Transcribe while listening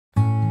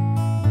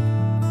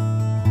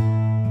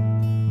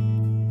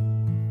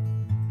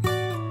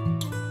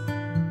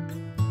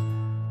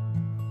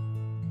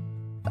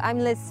I'm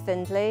Liz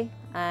Findlay.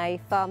 I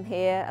farm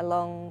here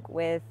along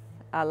with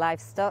our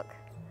livestock.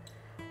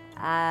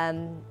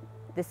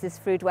 This is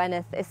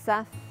Ffrwdwenith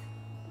Isaf,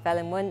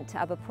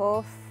 Ffrwdwenith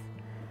Abel,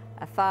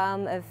 a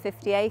farm of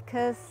 50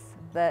 acres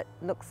that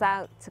looks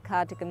out to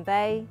Cardigan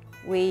Bay.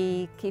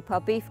 We keep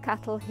our beef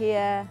cattle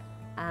here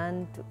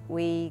and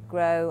we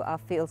grow our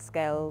field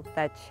scale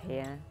veg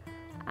here.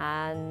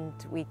 And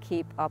we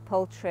keep our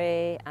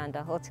poultry and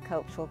our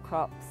horticultural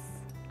crops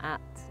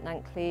at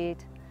Nantclyd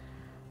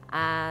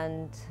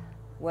and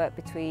work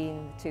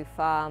between the two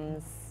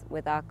farms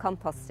with our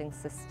composting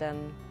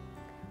system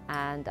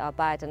and our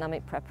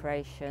biodynamic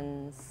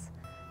preparations.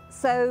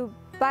 So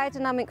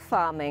biodynamic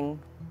farming,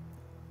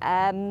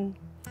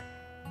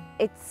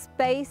 it's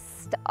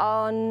based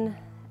on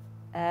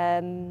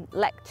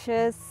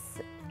lectures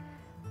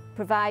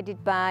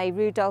provided by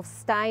Rudolf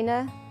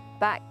Steiner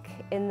back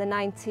in the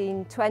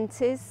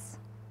 1920s.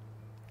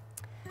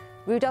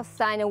 Rudolf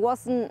Steiner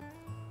wasn't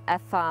a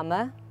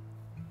farmer.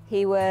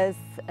 He was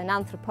an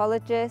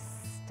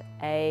anthropologist,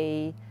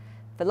 a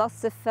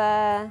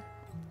philosopher,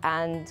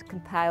 and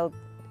compiled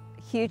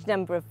a huge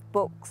number of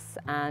books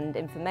and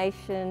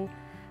information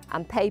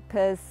and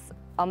papers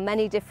on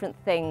many different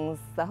things,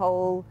 the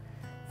whole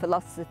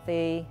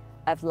philosophy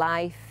of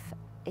life.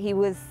 He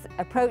was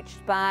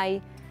approached by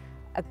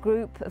a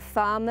group of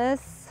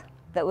farmers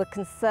that were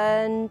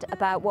concerned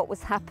about what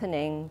was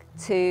happening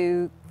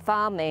to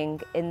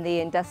farming in the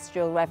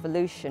Industrial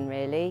Revolution,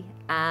 really,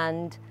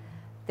 and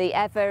the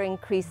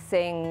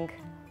ever-increasing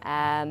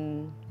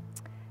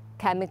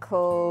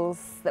chemicals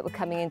that were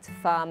coming into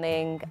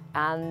farming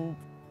and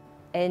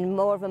in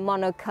more of a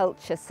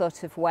monoculture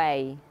sort of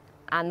way.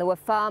 And there were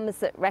farmers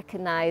that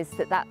recognised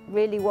that that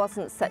really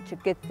wasn't such a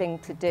good thing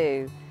to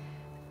do.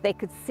 They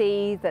could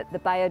see that the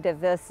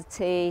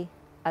biodiversity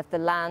of the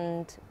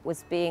land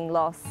was being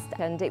lost,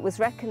 and it was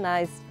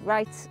recognised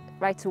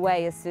right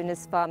away as soon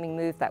as farming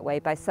moved that way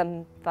by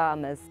some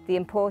farmers. The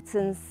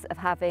importance of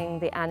having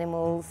the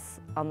animals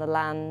on the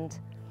land,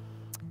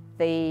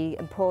 the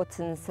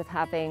importance of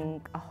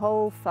having a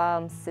whole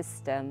farm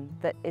system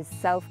that is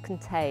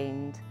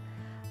self-contained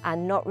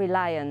and not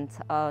reliant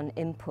on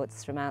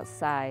inputs from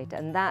outside.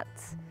 And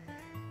that's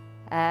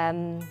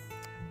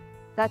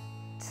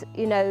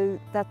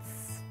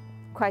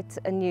quite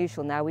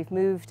unusual now. We've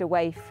moved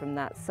away from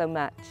that so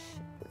much.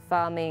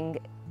 Farming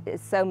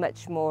is so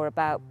much more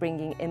about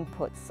bringing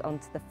inputs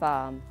onto the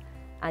farm,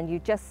 and you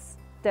just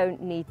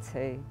don't need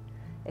to.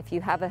 If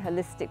you have a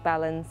holistic,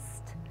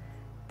 balanced,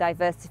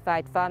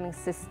 diversified farming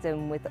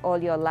system with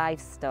all your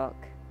livestock,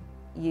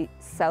 you're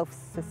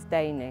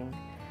self-sustaining.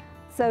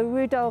 So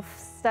Rudolf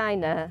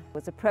Steiner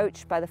was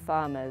approached by the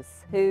farmers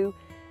who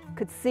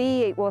could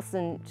see it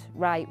wasn't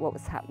right what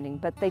was happening,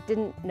 but they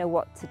didn't know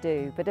what to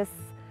do. But as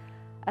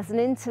an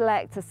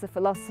intellect, as a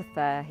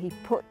philosopher, he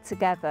put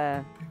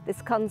together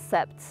this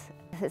concept.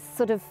 It's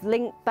sort of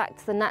linked back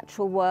to the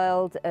natural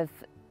world of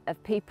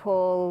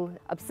people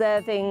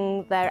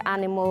observing their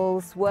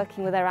animals,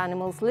 working with their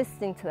animals,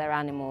 listening to their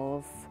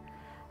animals,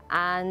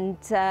 and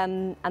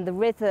the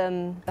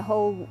rhythm, the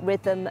whole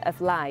rhythm of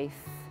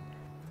life.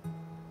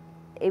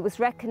 It was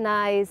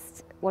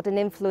recognised what an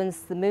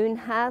influence the moon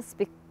has,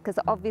 because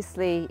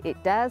obviously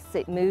it does.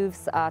 It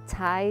moves our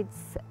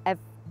tides,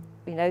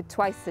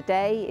 twice a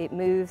day. It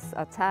moves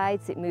our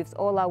tides, it moves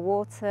all our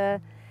water.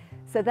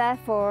 So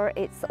therefore,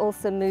 it's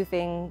also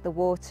moving the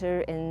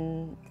water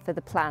for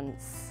the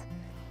plants.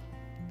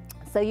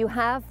 So you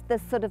have the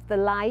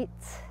light,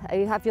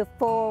 you have your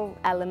 4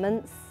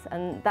 elements,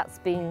 and that's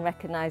been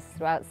recognised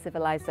throughout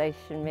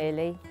civilization,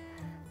 really.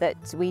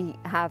 That we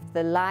have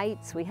the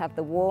light, we have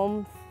the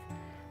warmth,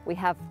 we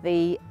have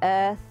the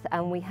earth,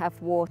 and we have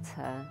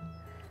water.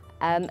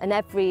 And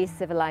every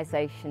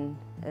civilization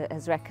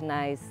has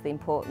recognised the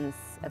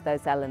importance of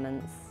those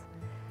elements.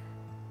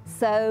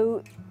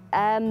 So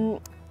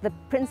the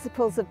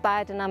principles of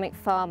biodynamic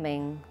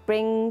farming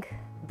bring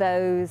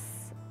those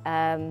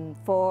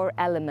 4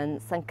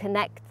 elements and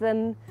connect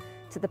them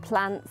to the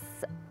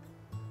plants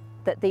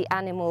that the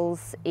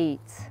animals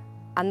eat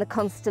and the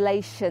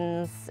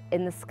constellations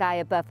in the sky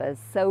above us.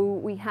 So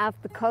we have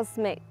the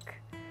cosmic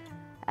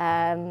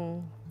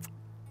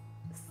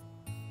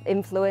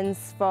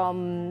influence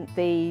from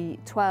the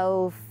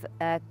 12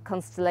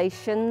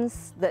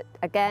 constellations that,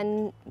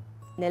 again,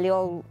 nearly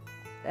all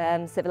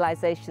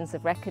civilizations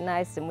have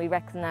recognised, and we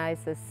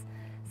recognise as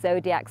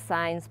zodiac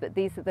signs, but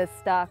these are the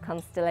star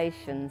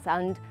constellations,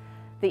 and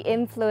the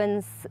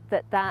influence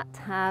that that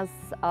has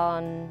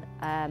on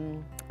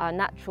our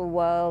natural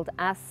world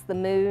as the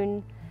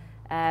moon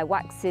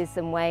waxes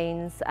and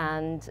wanes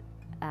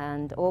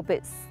and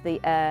orbits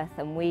the earth,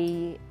 and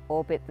we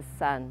orbit the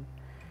sun.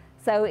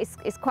 So it's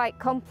quite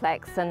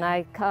complex, and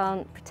I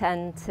can't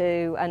pretend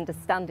to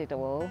understand it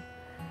all,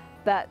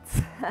 but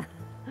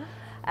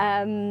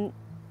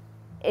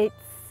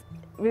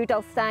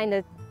Rudolf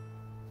Steiner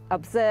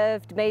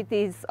made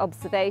these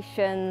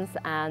observations,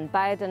 and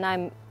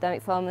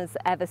biodynamic farmers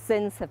ever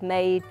since have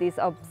made these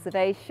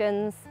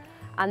observations,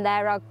 and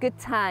there are good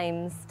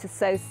times to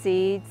sow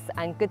seeds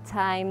and good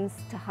times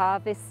to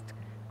harvest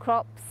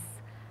crops,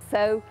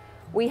 So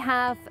we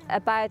have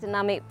a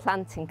biodynamic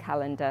planting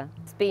calendar.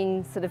 It's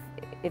been sort of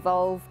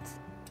evolved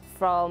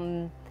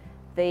from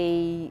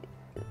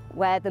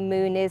where the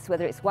moon is,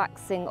 whether it's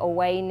waxing or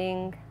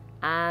waning,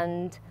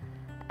 and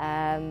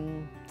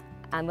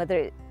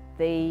whether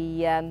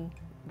the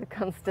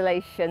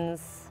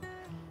constellations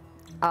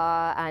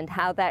are and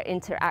how they're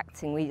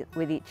interacting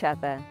with each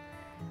other,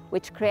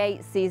 which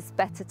creates these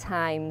better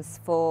times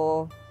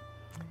for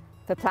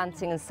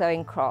planting and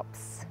sowing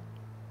crops.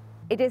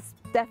 It is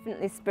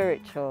definitely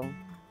spiritual,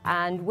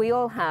 and we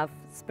all have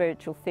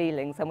spiritual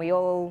feelings, and we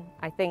all,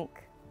 I think,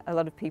 a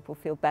lot of people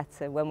feel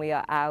better when we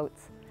are out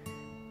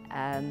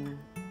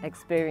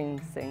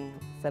experiencing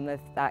some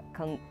of that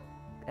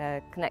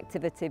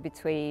connectivity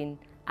between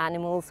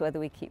animals, whether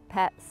we keep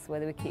pets,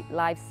 whether we keep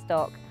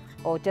livestock,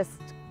 or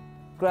just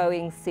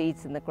growing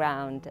seeds in the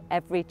ground.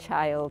 Every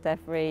child,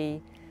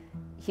 every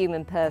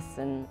human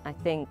person, I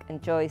think,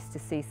 enjoys to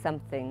see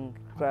something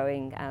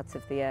growing out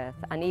of the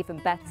earth. And even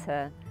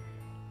better,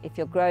 if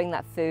you're growing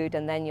that food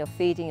and then you're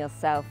feeding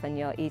yourself and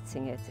you're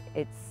eating it,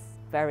 it's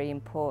very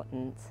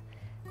important,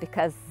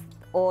 because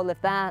all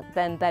of that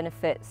then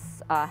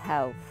benefits our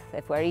health.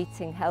 If we're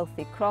eating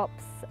healthy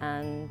crops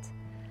and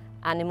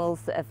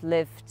animals that have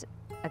lived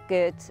a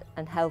good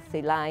and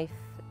healthy life,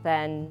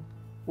 then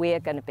we're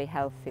going to be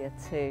healthier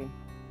too.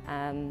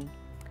 And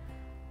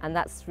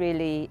that's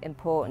really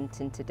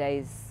important in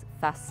today's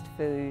fast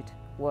food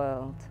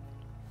world.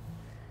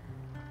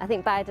 I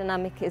think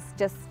biodynamic is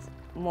just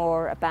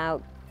more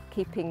about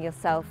keeping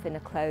yourself in a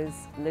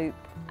closed loop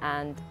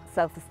and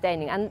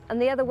self-sustaining.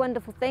 And the other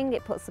wonderful thing,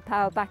 it puts the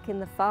power back in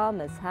the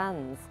farmer's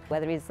hands.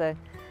 Whether he's a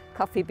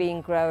coffee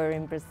bean grower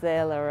in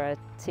Brazil or a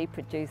tea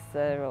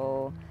producer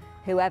or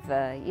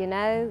whoever, you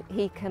know,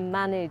 he can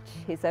manage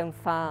his own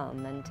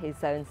farm and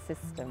his own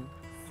system.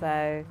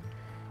 So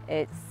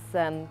it's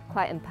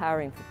quite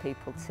empowering for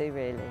people too,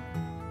 really.